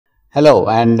Hello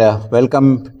and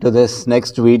welcome to this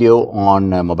next video on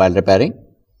mobile repairing.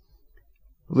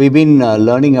 We've been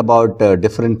learning about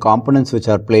different components which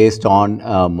are placed on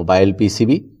mobile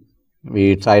PCB.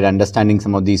 We tried understanding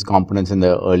some of these components in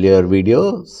the earlier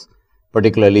videos.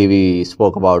 Particularly we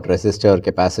spoke about resistor,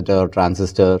 capacitor,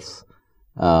 transistors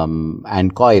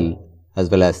and coil as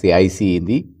well as the IC in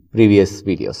the previous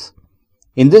videos.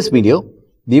 In this video,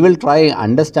 we will try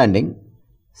understanding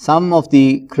some of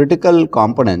the critical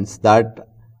components that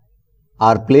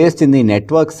are placed in the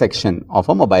network section of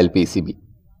a mobile PCB.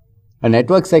 A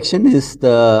network section is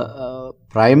the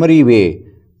primary way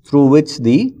through which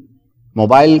the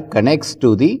mobile connects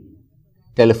to the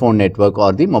telephone network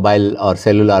or the mobile or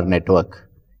cellular network.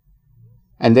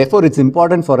 And therefore, it's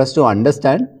important for us to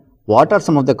understand what are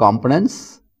some of the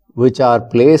components which are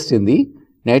placed in the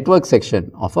network section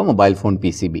of a mobile phone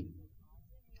PCB.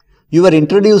 You were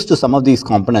introduced to some of these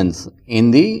components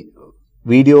in the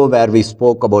video where we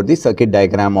spoke about the circuit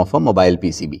diagram of a mobile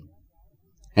PCB.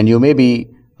 And you may be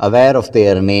aware of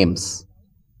their names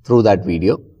through that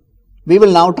video. We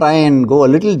will now try and go a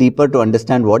little deeper to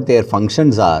understand what their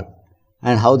functions are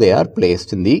and how they are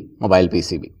placed in the mobile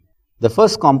PCB. The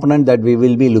first component that we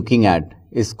will be looking at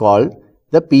is called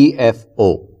the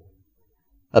PFO.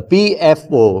 A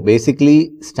PFO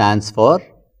basically stands for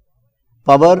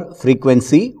Power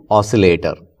Frequency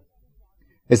Oscillator.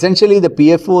 Essentially, the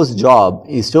PFO's job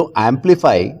is to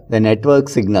amplify the network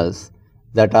signals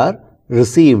that are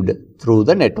received through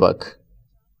the network.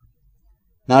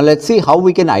 Now, let's see how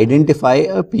we can identify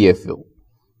a PFO.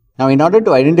 Now, in order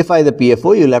to identify the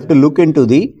PFO, you will have to look into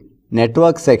the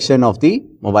network section of the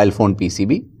mobile phone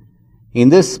PCB. In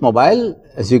this mobile,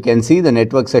 as you can see, the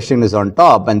network section is on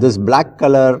top, and this black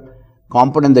color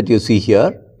component that you see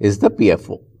here is the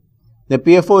PFO. The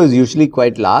PFO is usually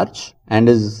quite large and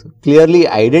is clearly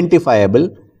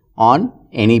identifiable on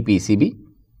any PCB.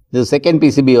 The second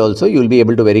PCB also you will be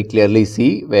able to very clearly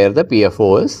see where the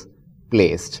PFO is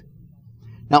placed.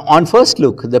 Now, on first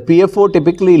look, the PFO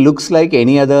typically looks like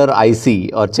any other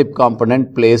IC or chip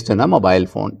component placed in a mobile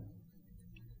phone.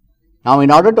 Now, in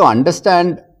order to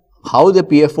understand how the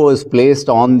PFO is placed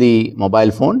on the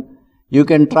mobile phone, you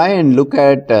can try and look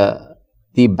at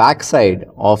the back side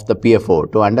of the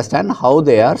PFO to understand how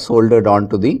they are soldered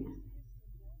onto the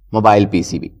mobile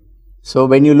PCB. So,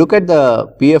 when you look at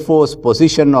the PFO's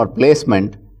position or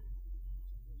placement,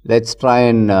 let's try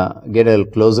and get a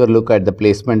closer look at the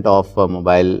placement of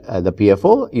the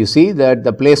PFO. You see that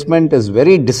the placement is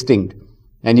very distinct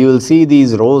and you will see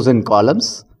these rows and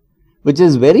columns, which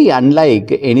is very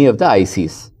unlike any of the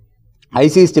ICs.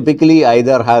 ICs typically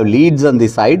either have leads on the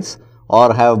sides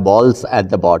or have balls at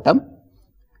the bottom.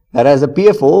 Whereas the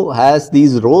PFO has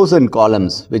these rows and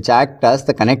columns which act as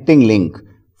the connecting link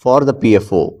for the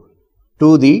PFO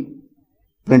to the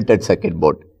printed circuit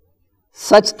board.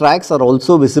 Such tracks are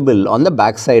also visible on the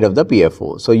back side of the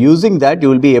PFO. So, using that you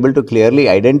will be able to clearly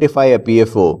identify a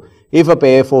PFO if a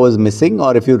PFO is missing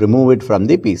or if you remove it from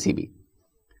the PCB.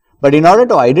 But in order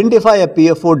to identify a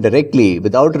PFO directly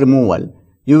without removal,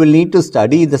 you will need to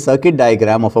study the circuit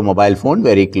diagram of a mobile phone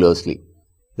very closely.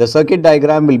 The circuit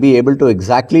diagram will be able to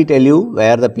exactly tell you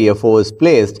where the PFO is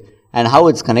placed and how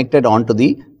it's connected onto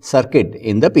the circuit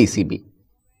in the PCB.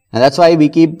 And that's why we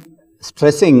keep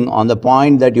stressing on the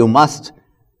point that you must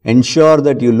ensure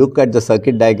that you look at the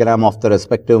circuit diagram of the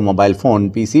respective mobile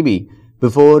phone PCB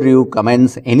before you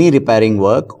commence any repairing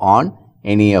work on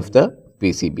any of the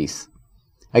PCBs.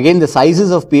 Again, the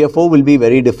sizes of PFO will be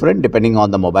very different depending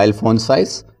on the mobile phone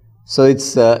size. So,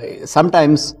 it's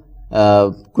sometimes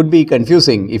could be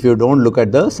confusing if you don't look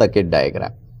at the circuit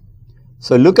diagram.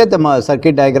 So, look at the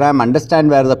circuit diagram, understand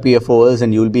where the PFO is,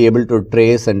 and you will be able to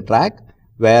trace and track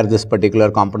where this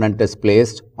particular component is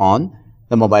placed on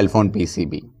the mobile phone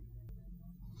PCB.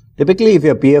 Typically, if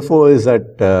your PFO is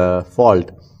at fault,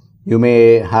 you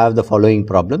may have the following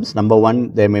problems. Number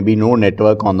one, there may be no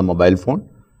network on the mobile phone.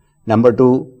 Number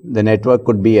two, the network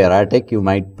could be erratic. You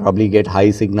might probably get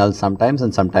high signal sometimes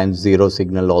and sometimes zero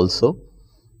signal also.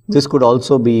 This could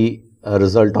also be a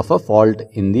result of a fault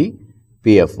in the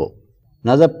PFO.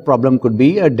 Another problem could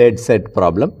be a dead set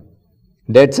problem.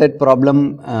 Dead set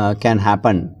problem can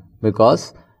happen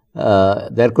because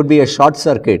there could be a short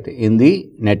circuit in the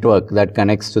network that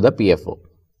connects to the PFO.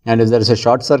 And if there is a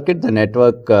short circuit, the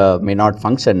network may not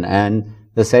function and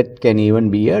the set can even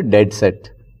be a dead set,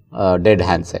 dead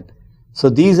handset. So,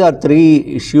 these are three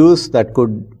issues that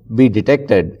could be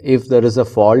detected if there is a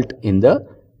fault in the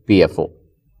PFO.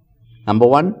 Number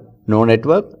one, no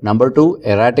network. Number two,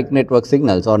 erratic network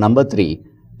signals. Or number three,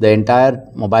 the entire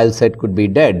mobile set could be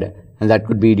dead and that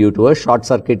could be due to a short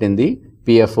circuit in the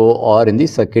PFO or in the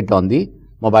circuit on the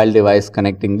mobile device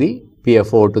connecting the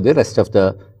PFO to the rest of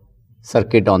the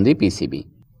circuit on the PCB.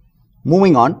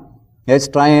 Moving on, let's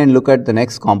try and look at the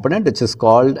next component, which is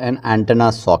called an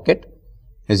antenna socket.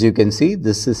 As you can see,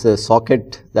 this is a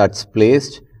socket that's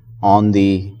placed on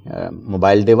the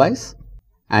mobile device.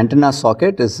 Antenna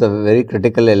socket is a very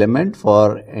critical element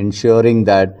for ensuring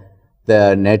that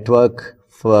the network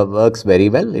works very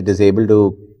well. It is able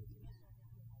to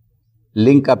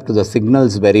link up to the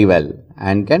signals very well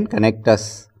and can connect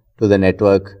us to the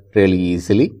network really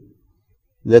easily.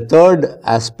 The third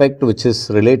aspect which is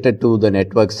related to the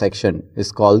network section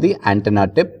is called the antenna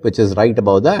tip, which is right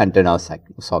above the antenna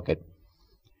socket.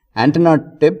 Antenna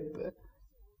tip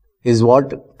is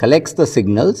what collects the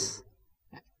signals,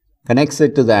 connects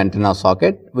it to the antenna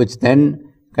socket, which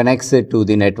then connects it to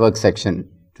the network section,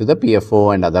 to the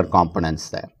PFO and other components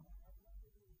there.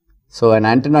 So an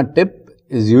antenna tip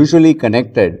is usually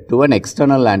connected to an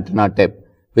external antenna tip,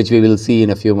 which we will see in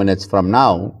a few minutes from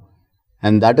now,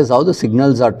 and that is how the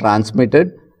signals are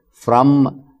transmitted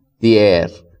from the air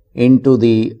into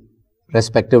the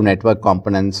respective network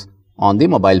components on the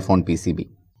mobile phone PCB.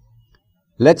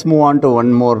 Let's move on to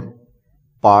one more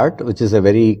part, which is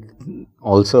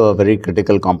also a very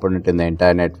critical component in the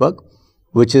entire network,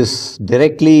 which is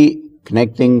directly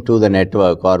connecting to the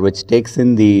network, or which takes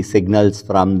in the signals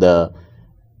from the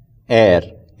air,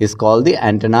 is called the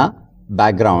antenna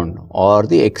background or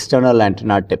the external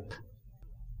antenna tip.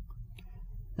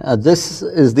 This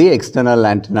is the external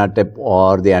antenna tip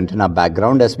or the antenna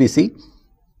background as we see.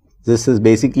 This is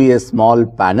basically a small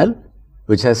panel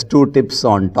which has two tips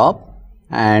on top,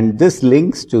 and this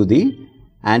links to the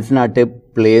antenna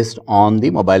tip placed on the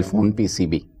mobile phone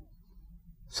PCB.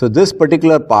 So this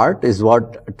particular part is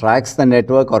what attracts the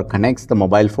network or connects the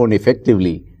mobile phone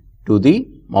effectively to the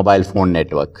mobile phone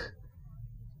network.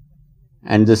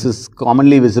 And this is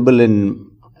commonly visible in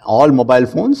all mobile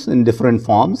phones in different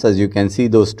forms. As you can see,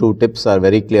 those two tips are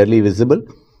very clearly visible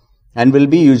and will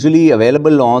be usually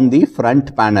available on the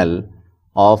front panel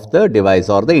of the device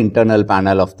or the internal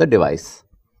panel of the device.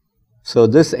 So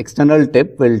this external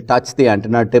tip will touch the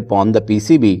antenna tip on the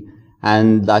PCB,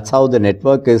 and that's how the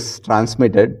network is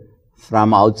transmitted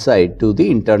from outside to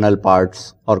the internal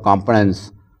parts or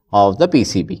components of the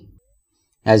PCB.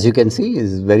 As you can see,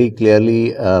 is very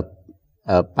clearly a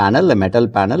metal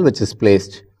panel which is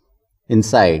placed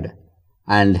inside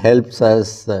and helps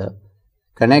us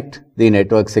connect the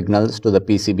network signals to the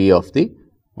PCB of the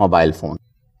mobile phone.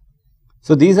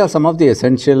 So these are some of the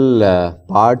essential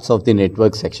parts of the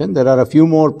network section. There are a few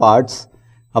more parts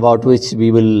about which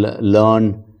we will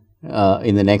learn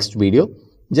in the next video.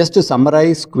 Just to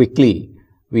summarize quickly,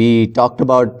 we talked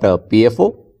about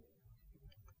PFO,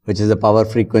 which is a power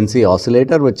frequency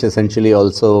oscillator, which essentially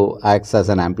also acts as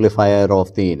an amplifier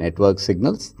of the network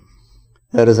signals.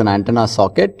 There is an antenna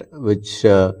socket, which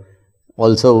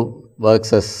also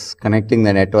works as connecting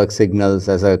the network signals,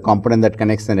 as a component that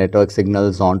connects the network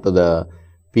signals onto the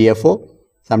PFO.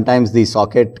 Sometimes the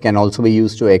socket can also be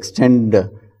used to extend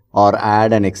or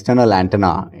add an external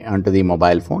antenna onto the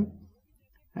mobile phone.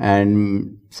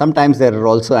 And sometimes there are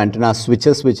also antenna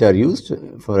switches which are used.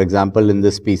 For example, in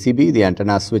this PCB, the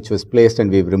antenna switch was placed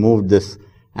and we've removed this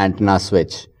antenna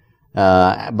switch.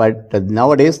 But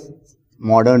nowadays,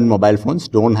 modern mobile phones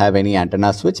don't have any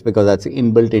antenna switch because that's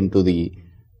inbuilt into the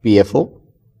PFO.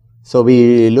 So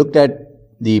we looked at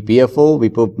the PFO, we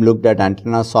looked at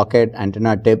antenna socket,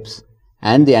 antenna tips,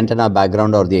 and the antenna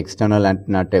background or the external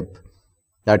antenna tip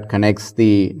that connects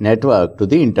the network to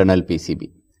the internal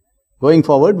PCB. Going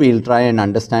forward, we will try and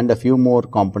understand a few more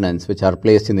components which are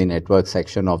placed in the network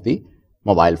section of the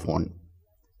mobile phone.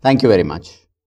 Thank you very much.